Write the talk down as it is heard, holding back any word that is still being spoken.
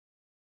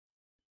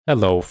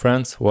Hello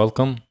friends,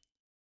 welcome.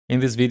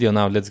 In this video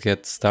now let's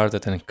get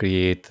started and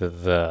create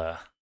the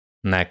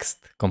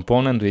next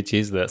component, which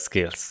is the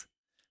skills.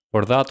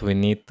 For that we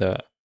need to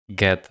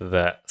get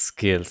the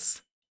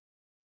skills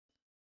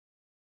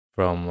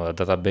from a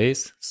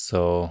database.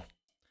 So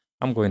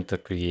I'm going to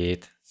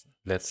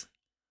let's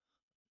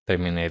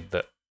terminate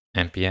the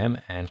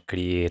npm and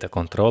create a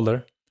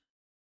controller,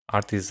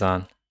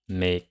 artisan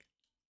make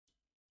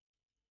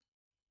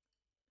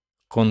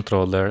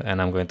controller, and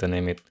I'm going to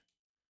name it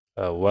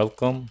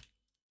welcome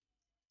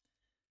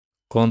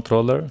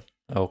controller.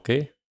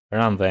 Okay,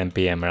 run the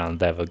npm run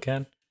dev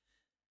again,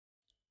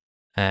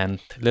 and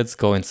let's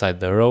go inside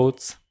the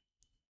roads,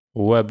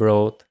 web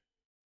road,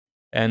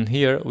 and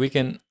here we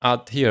can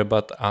add here,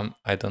 but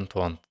I don't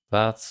want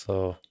that,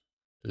 so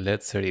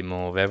let's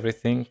remove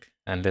everything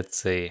and let's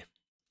say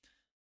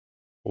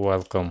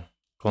welcome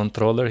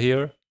controller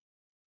here,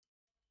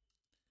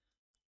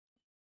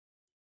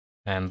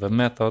 and the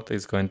method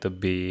is going to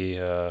be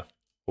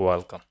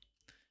welcome.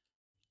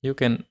 You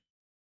can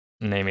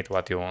name it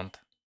what you want.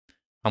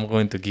 I'm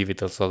going to give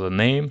it also the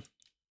name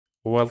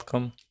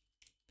welcome,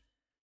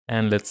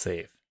 and let's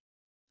save.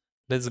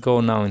 Let's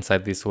go now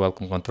inside this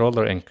welcome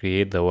controller and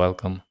create the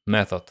welcome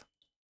method.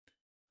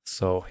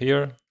 So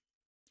here,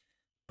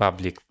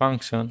 public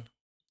function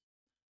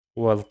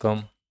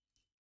welcome,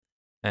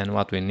 and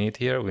what we need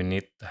here, we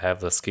need to have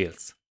the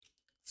skills.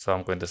 So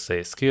I'm going to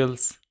say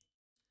skills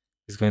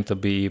is going to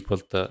be equal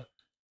to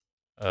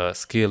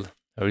skill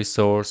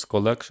resource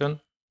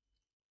collection,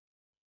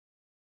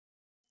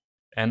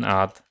 and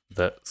add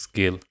the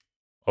skill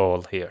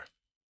all here.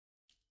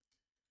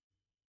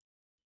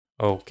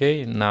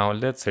 Okay, now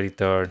let's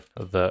return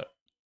the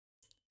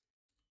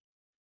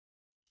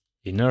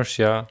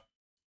inertia,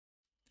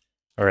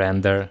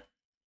 render,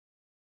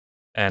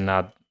 and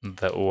add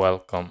the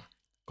welcome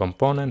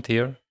component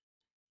here,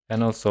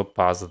 and also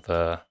pass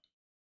the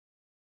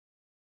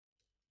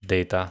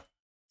data,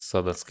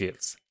 so the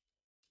skills.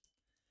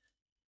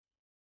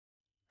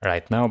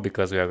 Right now,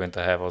 because we are going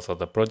to have also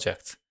the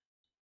projects.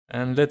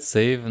 And let's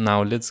save.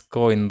 Now let's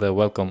go in the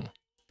welcome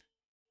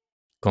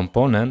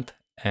component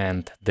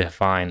and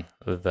define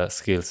the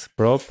skills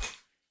prop.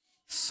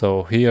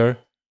 So here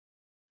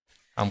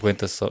I'm going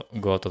to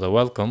go to the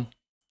welcome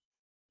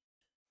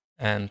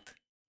and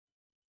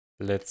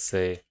let's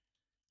say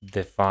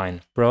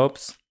define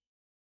props,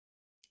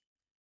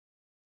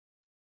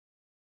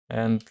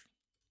 and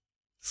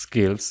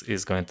skills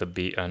is going to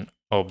be an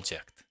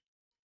object.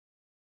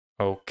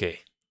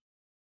 Okay.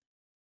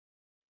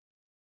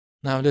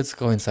 Now let's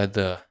go inside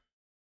the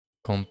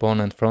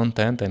component front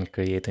end and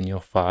create a new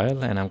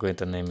file, and I'm going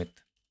to name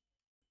it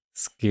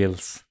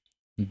skills.view,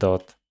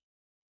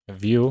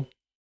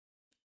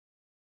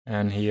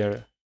 and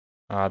here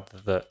add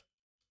the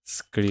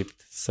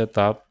script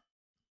setup,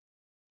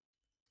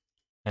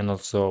 and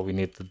also we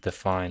need to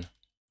define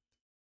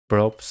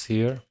props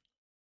here,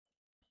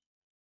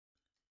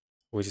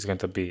 which is going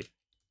to be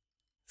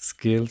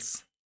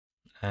skills,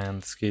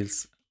 and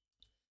skills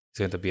is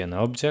going to be an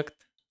object.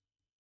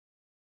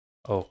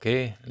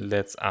 Okay,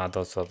 let's add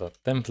also the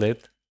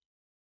template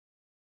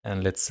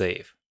and let's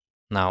save.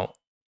 Now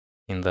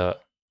in the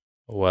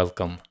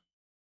welcome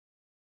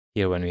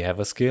here, when we have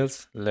a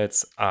skills,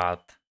 let's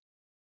add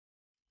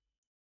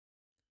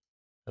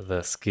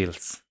the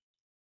skills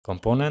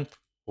component.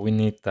 We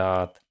need to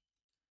add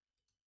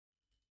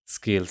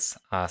skills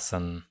as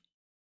an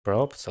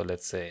prop, so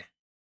let's say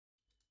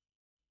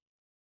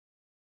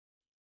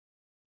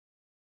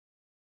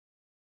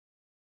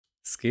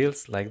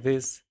skills like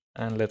this,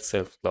 and let's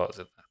self-close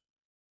it.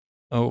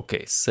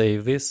 Okay,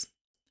 save this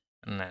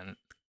and then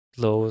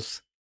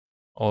close,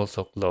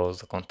 also close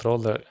the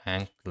controller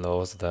and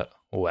close the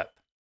web.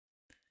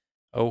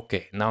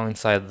 Okay, now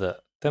inside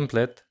the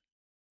template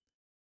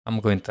I'm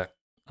going to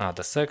add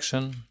a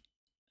section,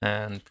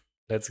 and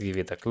let's give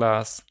it a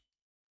class,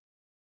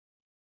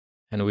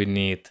 and we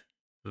need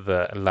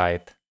the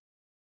light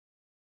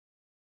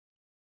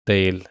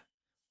tail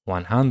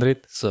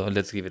 100, so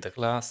let's give it a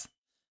class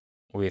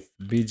with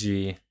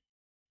bg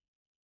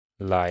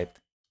light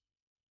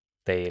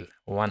tail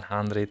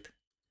 100,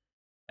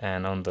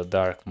 and on the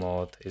dark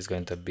mode is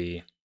going to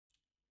be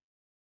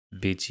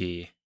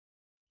bg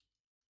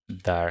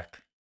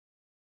dark,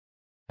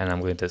 and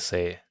I'm going to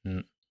say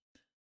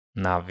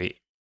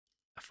navi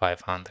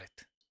 500.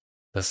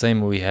 The same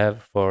we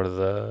have for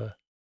the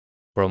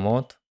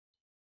promote.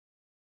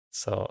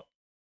 So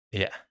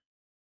yeah.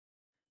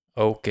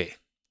 Okay,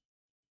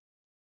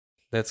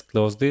 let's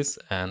close this,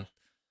 and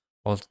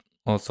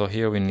also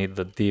here we need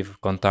the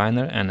div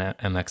container and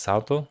mx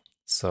auto.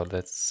 So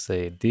let's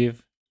say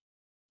div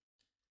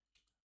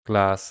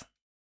class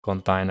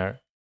container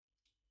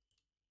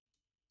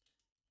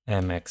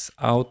mx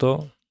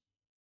auto,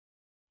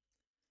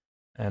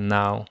 and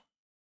now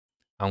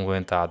I'm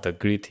going to add a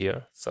grid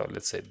here. So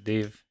let's say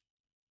div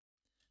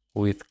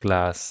with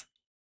class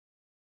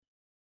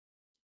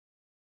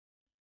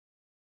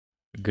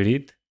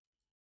grid,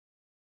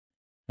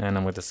 and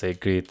I'm going to say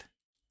grid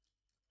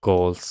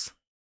goals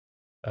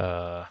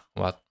I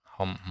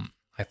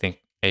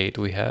think 8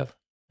 we have,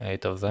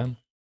 8 of them.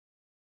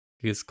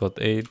 Is code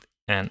 8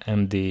 and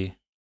MD,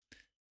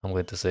 I'm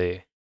going to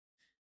say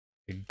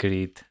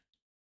grid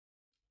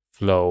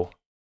flow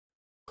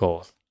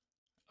code.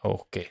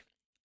 Okay,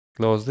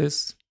 close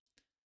this.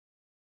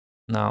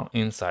 Now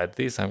inside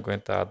this, I'm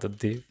going to add a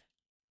div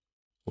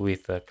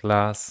with a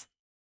class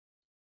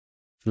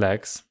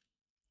flags,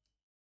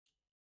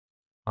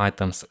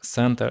 items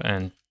center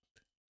and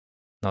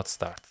not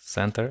start,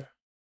 center,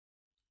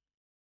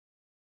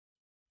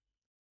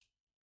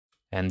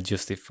 and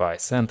justify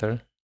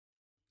center.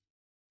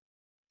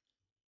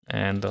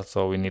 And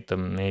also we need to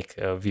make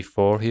a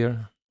v4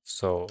 here.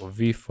 So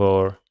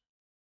v4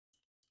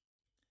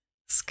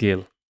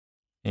 skill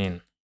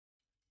in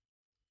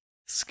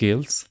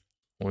skills.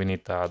 We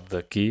need to add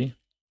the key,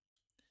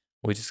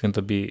 which is going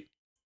to be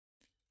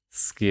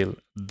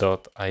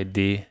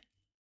skill.id.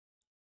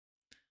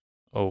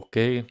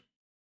 Okay.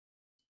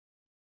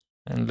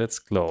 And let's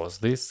close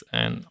this.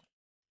 And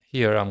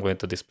here I'm going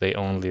to display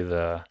only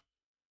the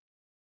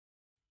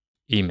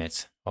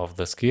image of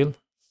the skill.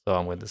 So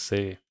I'm going to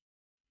say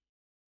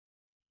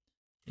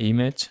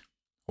image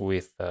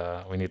with,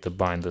 we need to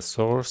bind the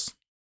source.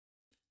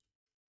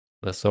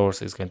 The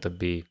source is going to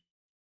be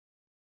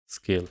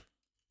skill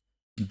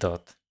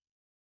dot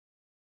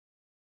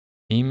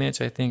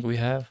image, I think we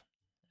have.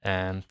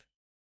 And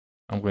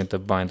I'm going to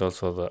bind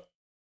also the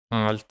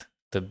alt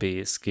to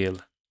be skill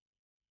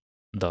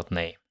dot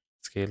name,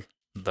 skill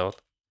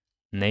dot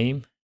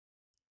name.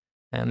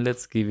 And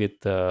let's give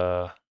it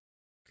a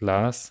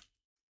class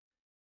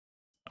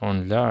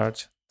on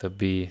large to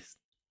be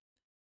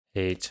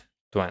age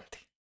 20.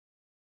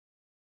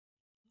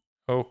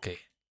 Okay,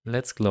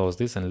 let's close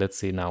this and let's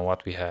see now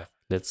what we have.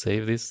 Let's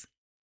save this.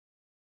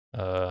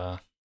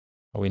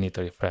 We need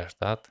to refresh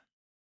that.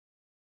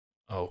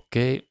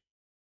 Okay,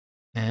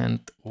 and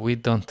we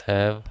don't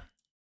have,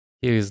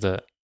 here is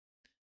the,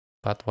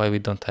 but why we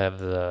don't have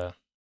the,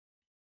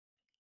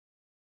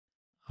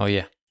 oh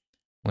yeah,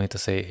 we need to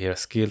say here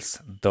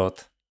skills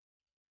dot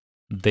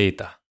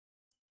data,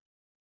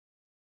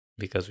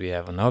 because we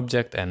have an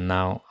object. And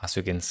now, as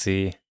you can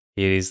see,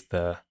 here is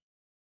the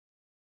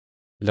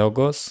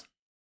logos.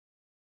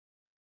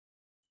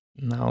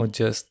 Now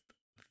just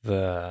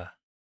the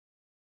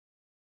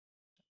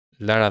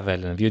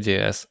Laravel and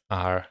Vuejs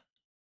are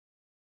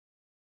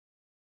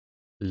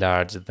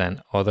larger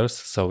than others,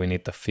 so we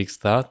need to fix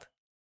that.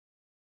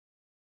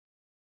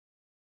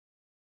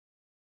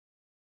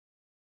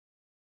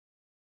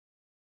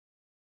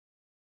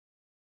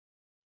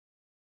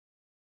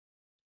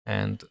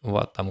 And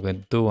what I'm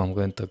going to do, I'm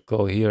going to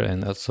go here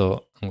and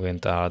also I'm going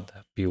to add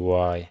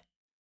py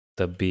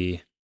to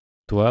be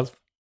 12.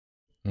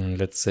 And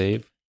let's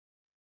save.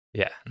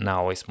 Yeah,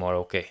 now it's more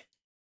okay.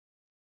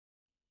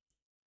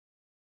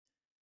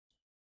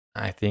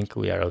 I think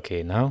we are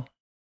okay now.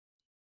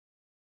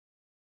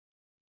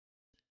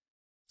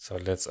 So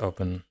let's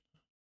open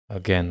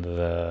again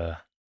the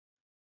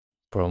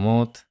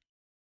promote.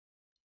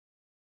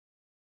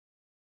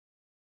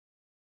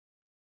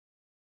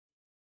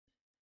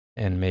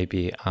 And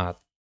maybe add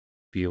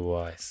py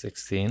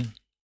 16.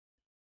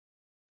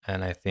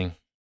 And I think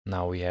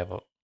now we have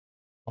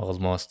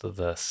almost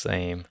the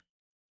same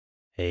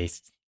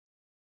age.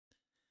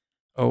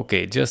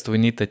 Okay, just we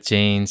need to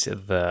change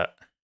the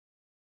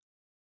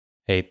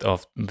height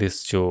of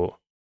these two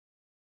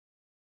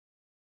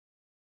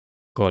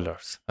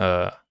colors,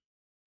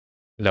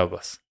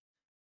 logos.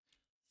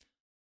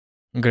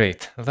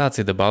 Great, that's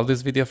it about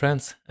this video,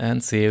 friends,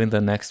 and see you in the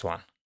next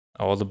one.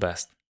 All the best.